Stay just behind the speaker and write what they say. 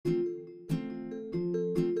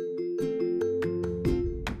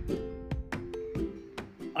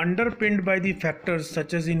Underpinned by the factors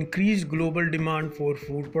such as increased global demand for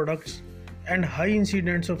food products and high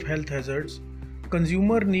incidence of health hazards,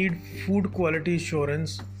 consumers need food quality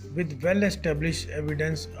assurance with well-established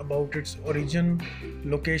evidence about its origin,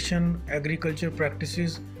 location, agriculture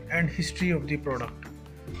practices, and history of the product.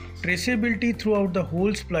 Traceability throughout the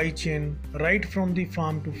whole supply chain, right from the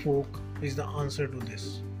farm to fork, is the answer to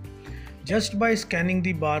this. Just by scanning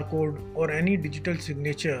the barcode or any digital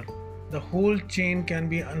signature, the whole chain can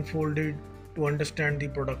be unfolded to understand the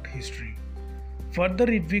product history.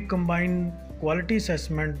 Further, if we combine quality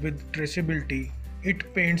assessment with traceability,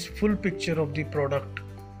 it paints full picture of the product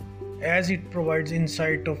as it provides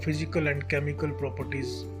insight of physical and chemical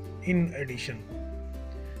properties in addition.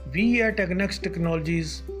 We at AgNext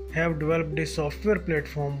Technologies have developed a software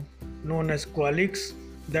platform known as Qualix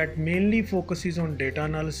that mainly focuses on data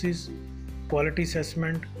analysis, quality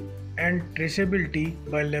assessment, and traceability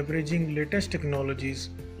by leveraging latest technologies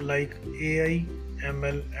like AI,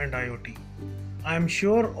 ML, and IoT. I am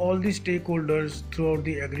sure all the stakeholders throughout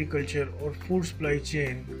the agriculture or food supply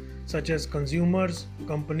chain, such as consumers,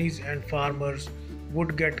 companies, and farmers,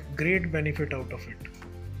 would get great benefit out of it.